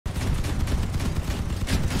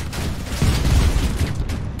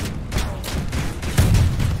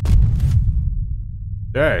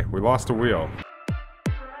Yay, we lost a wheel.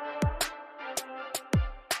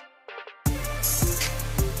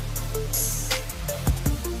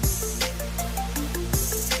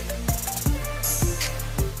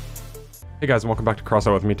 Hey guys, and welcome back to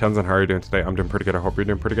Crossout with me, Tenzen. How are you doing today? I'm doing pretty good. I hope you're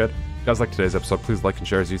doing pretty good. If you guys like today's episode, please like and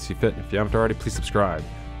share as you see fit. If you haven't already, please subscribe.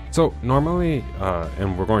 So normally,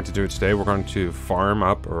 and we're going to do it today, we're going to farm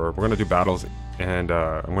up, or we're going to do battles, and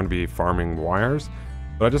I'm going to be farming wires.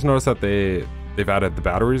 But I just noticed that they've added the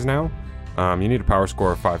batteries now. You need a power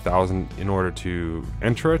score of 5,000 in order to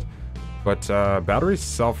enter it. But batteries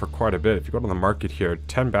sell for quite a bit. If you go to the market here,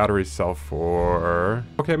 10 batteries sell for...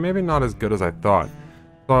 Okay, maybe not as good as I thought.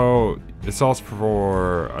 So it sells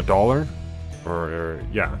for $1, or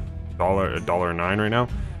yeah, $1.09 right now.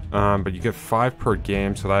 But you get 5 per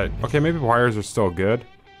game, so that, okay, maybe wires are still good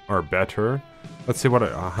or better. Let's see what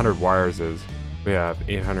 100 wires is. We have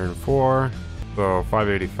 804, so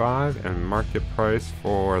 585, and market price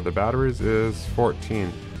for the batteries is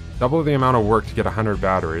 14. Double the amount of work to get 100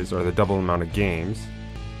 batteries, or the double amount of games.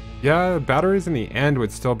 Yeah, batteries in the end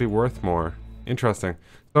would still be worth more. Interesting.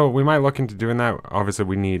 So we might look into doing that. Obviously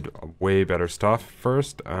we need way better stuff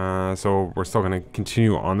first, so we're still going to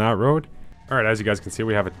continue on that road. Alright, as you guys can see,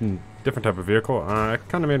 we have a different type of vehicle. I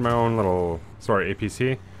kind of made my own little,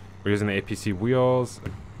 APC. We're using the APC wheels.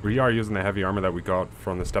 We are using the heavy armor that we got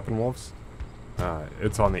from the Steppenwolves.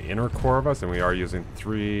 It's on the inner core of us, and we are using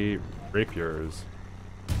 3 rapiers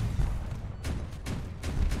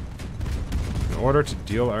in order to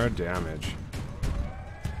deal our damage.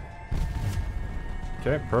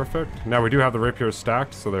 Okay, perfect. Now we do have the rapiers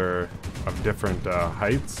stacked, so they're of different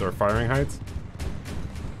heights, or firing heights.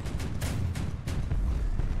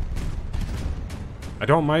 I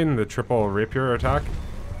don't mind the triple rapier attack.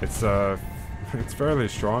 It's it's fairly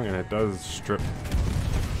strong, and it does strip.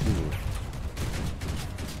 Ooh.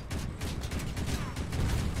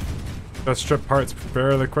 It does strip parts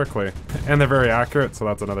fairly quickly, and they're very accurate, so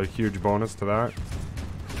that's another huge bonus to that.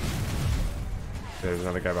 There's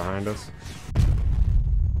another guy behind us.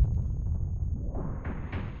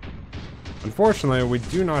 Unfortunately, we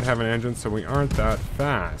do not have an engine, so we aren't that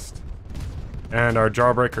fast. And our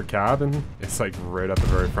jawbreaker cabin, it's like right at the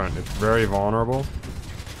very front. It's very vulnerable,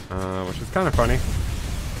 which is kind of funny.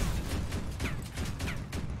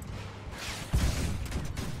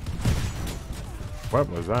 What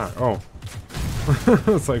was that? Oh.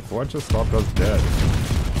 It's like, what just stopped us dead?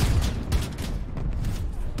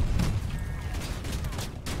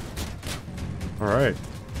 Alright.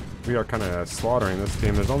 We are kind of slaughtering this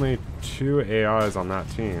team. There's only 2 AIs on that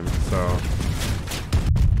team, so...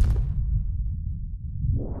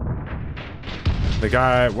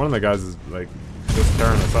 one of the guys is like just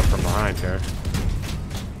tearing us up from behind here.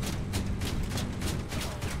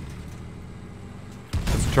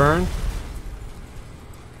 Let's turn.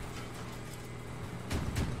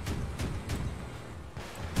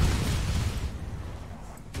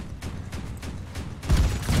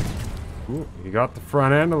 Ooh, you got the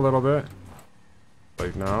front end a little bit.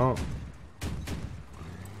 Like, no.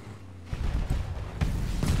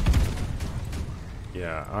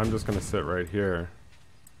 Yeah, I'm just gonna sit right here.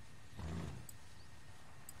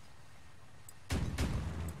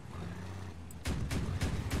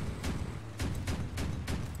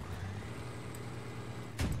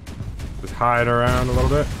 Just hide around a little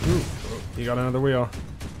bit. Ooh, you got another wheel.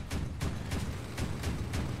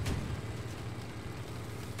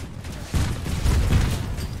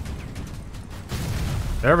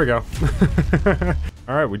 There we go.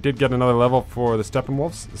 Alright, we did get another level for the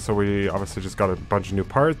Steppenwolves, so we obviously just got a bunch of new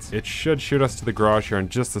parts. It should shoot us to the garage here in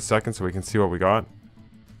just a second so we can see what we got.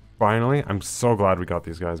 Finally, I'm so glad we got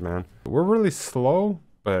these guys, man. We're really slow,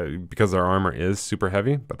 but because our armor is super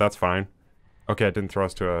heavy, but that's fine. Okay, it didn't throw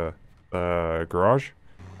us to a garage.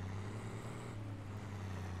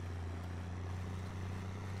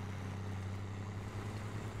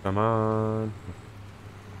 Come on.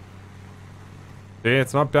 See,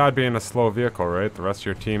 it's not bad being a slow vehicle, right? The rest of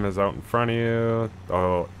your team is out in front of you.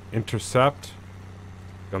 They'll intercept.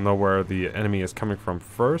 You'll know where the enemy is coming from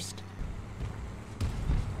first.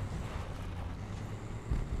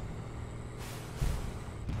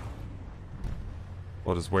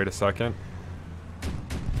 We'll just wait a second.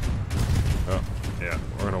 Oh, yeah.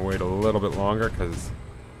 We're going to wait a little bit longer because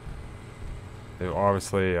they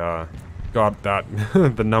obviously got that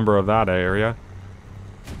the number of that area.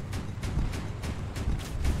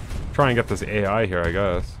 Try and get this AI here, I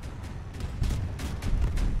guess.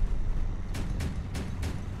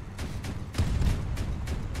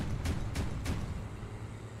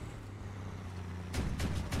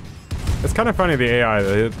 It's kind of funny, the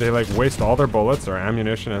AI, they like waste all their bullets or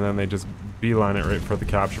ammunition and then they just beeline it right for the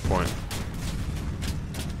capture point.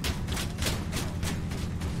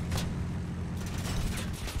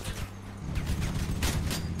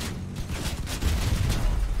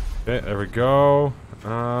 Okay, there we go.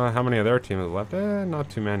 How many of their team is left? Not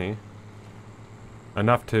too many.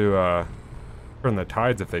 Enough to turn the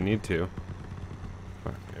tides if they need to.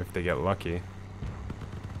 If they get lucky.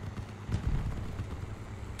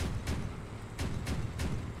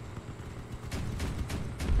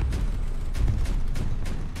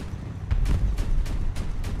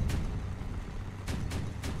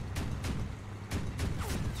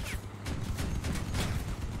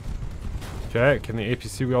 Okay, can the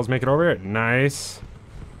APC wheels make it over here? Nice.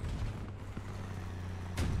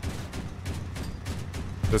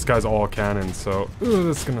 This guy's all cannon, so ooh,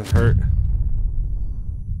 this is gonna hurt.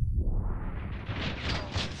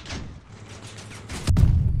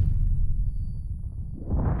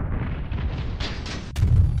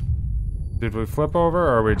 Did we flip over,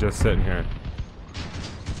 or are we just sitting here?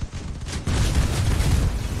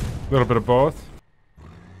 A little bit of both.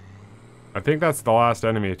 I think that's the last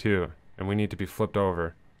enemy too, and we need to be flipped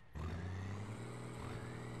over.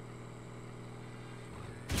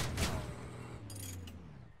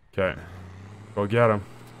 Okay, go get him.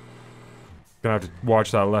 Gonna have to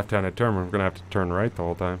watch that left-handed turn. We're gonna have to turn right the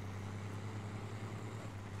whole time.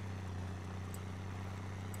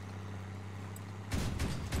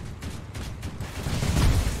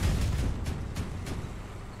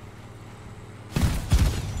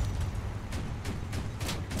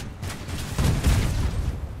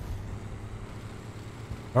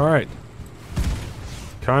 Alright.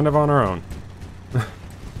 Kind of on our own.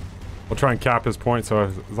 We'll try and cap his point, so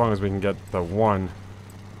as long as we can get the one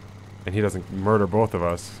and he doesn't murder both of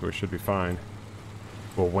us, we should be fine.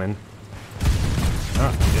 We'll win.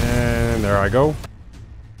 And there I go.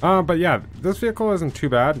 But yeah, this vehicle isn't too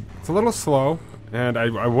bad. It's a little slow, and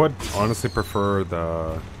I would honestly prefer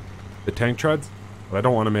the tank treads, but I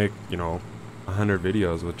don't want to make, you know, 100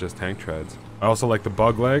 videos with just tank treads. I also like the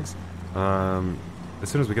bug legs. As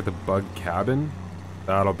soon as we get the bug cabin,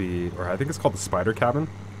 that'll be, or I think it's called the spider cabin.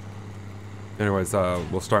 Anyways,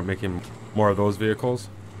 we'll start making more of those vehicles.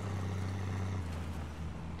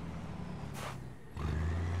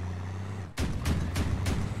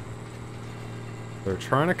 They're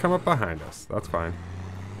trying to come up behind us. That's fine.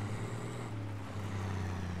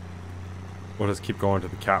 We'll just keep going to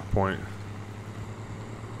the cap point.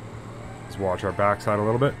 Just watch our backside a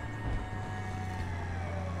little bit.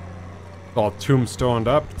 It's all tombstoned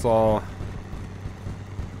up. It's all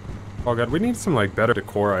good. We need some like better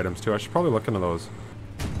decor items too. I should probably look into those.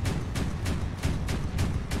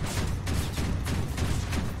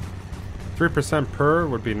 %3 per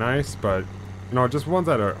would be nice, but you know, just ones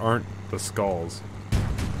that aren't the skulls.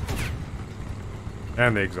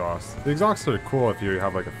 And the exhaust. The exhausts are cool if you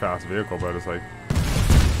have like a fast vehicle, but it's like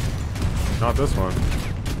not this one.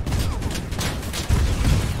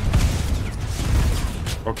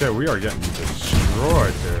 Okay, we are getting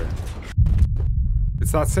destroyed here.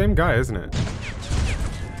 It's that same guy, isn't it?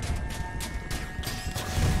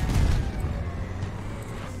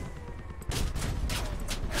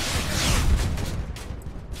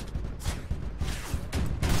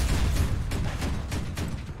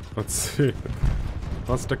 Let's see.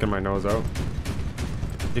 Not sticking my nose out.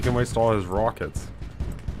 He can waste all his rockets.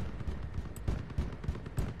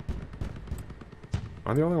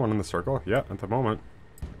 Am I the only one in the circle? Yeah, at the moment.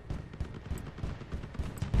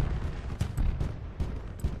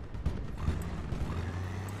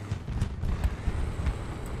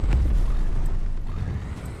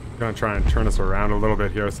 Gonna try and turn us around a little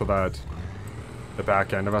bit here so that the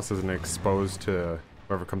back end of us isn't exposed to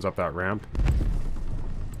whoever comes up that ramp.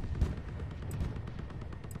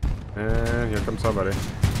 And here comes somebody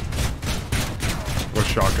with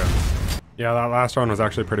shotgun. Yeah, that last round was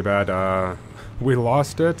actually pretty bad. We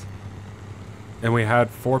lost it, and we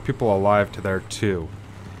had 4 people alive to their 2.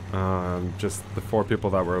 Just the 4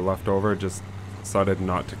 people that were left over just decided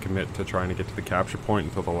not to commit to trying to get to the capture point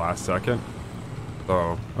until the last second.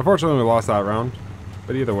 So, unfortunately we lost that round,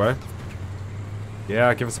 but either way.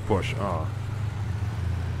 Yeah, give us a push. Oh.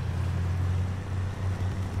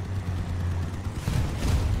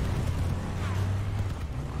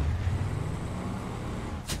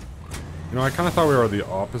 You know, I kind of thought we were the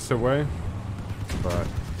opposite way, but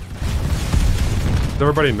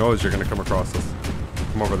everybody knows you're going to come across this,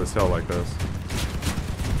 come over this hill like this.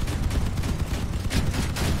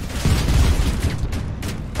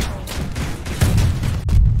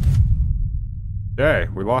 Okay,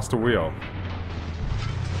 we lost a wheel.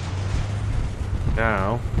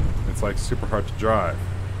 Now, it's like super hard to drive.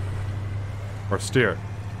 Or steer.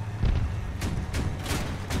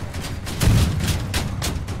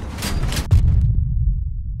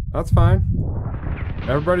 That's fine.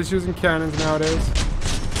 Everybody's using cannons nowadays.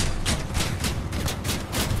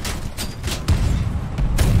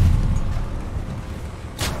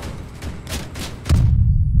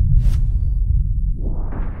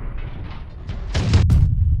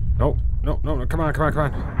 No, no, no, no, come on, come on,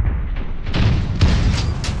 come on.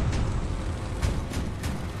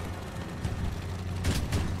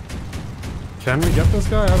 Can we get this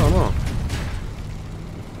guy? I don't know.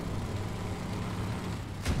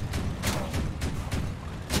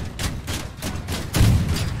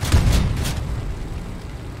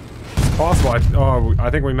 It's possible.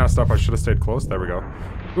 I think we messed up. I should have stayed close. There we go.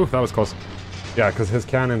 Ooh, that was close. Yeah, because his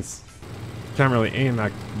cannons can't really aim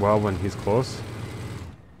that well when he's close.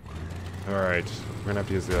 Alright, we're gonna have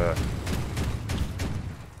to use the...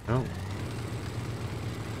 No.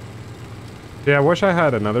 Yeah, I wish I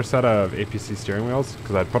had another set of APC steering wheels,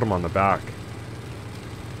 because I'd put them on the back.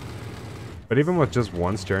 But even with just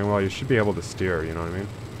one steering wheel, you should be able to steer, you know what I mean?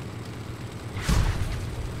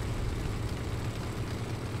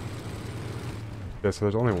 Okay, so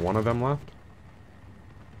there's only one of them left.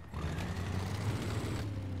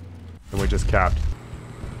 And we just capped.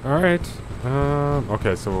 Alright.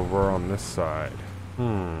 Okay, so we're on this side.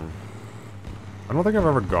 I don't think I've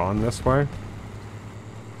ever gone this way.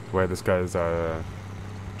 The way this guy's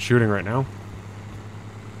shooting right now.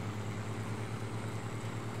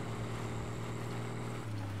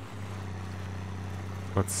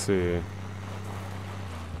 Let's see.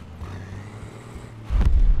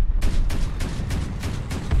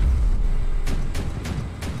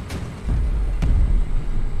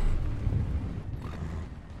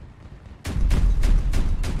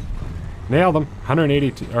 Nailed him.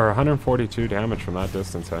 182 or 142 damage from that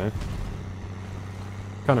distance, eh?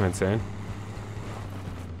 Kind of insane.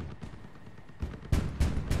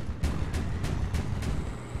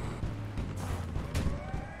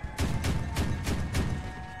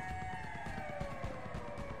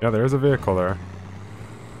 Yeah, there's a vehicle there.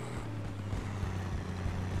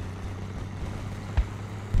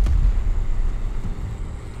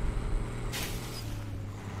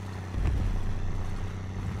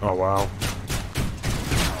 Oh, wow.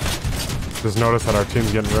 Just noticed that our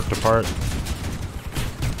team's getting ripped apart.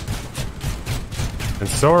 And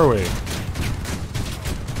so are we.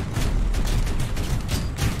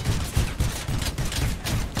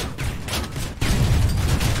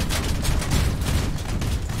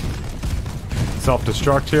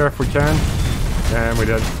 Self-destruct here if we can. And we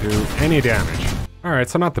didn't do any damage. Alright,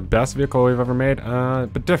 so not the best vehicle we've ever made,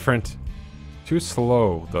 but different. Too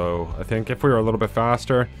slow, though. I think if we were a little bit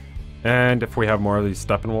faster, and if we have more of these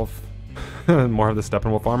Steppenwolf, more of the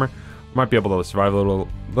Steppenwolf armor, we might be able to survive a little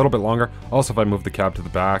bit longer. Also, if I move the cab to the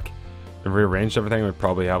back and rearranged everything, we'd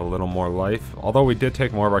probably have a little more life. Although we did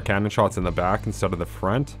take more of our cannon shots in the back instead of the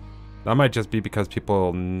front. That might just be because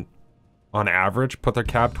people, on average, put their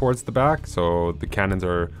cab towards the back, so the cannons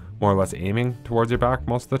are more or less aiming towards your back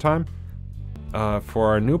most of the time. For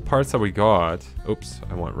our new parts that we got, oops,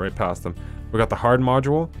 I went right past them. We got the hard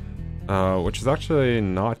module, which is actually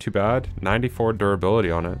not too bad. 94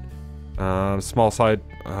 durability on it. Small side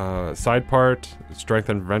part,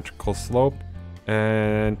 strengthened ventricle slope,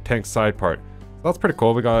 and tank side part. So that's pretty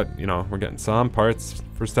cool. We got, you know, we're getting some parts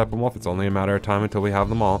for Steppenwolf. It's only a matter of time until we have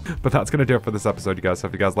them all. But that's gonna do it for this episode, you guys. So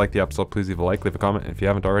if you guys liked the episode, please leave a like, leave a comment. And if you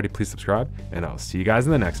haven't already, please subscribe. And I'll see you guys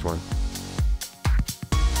in the next one.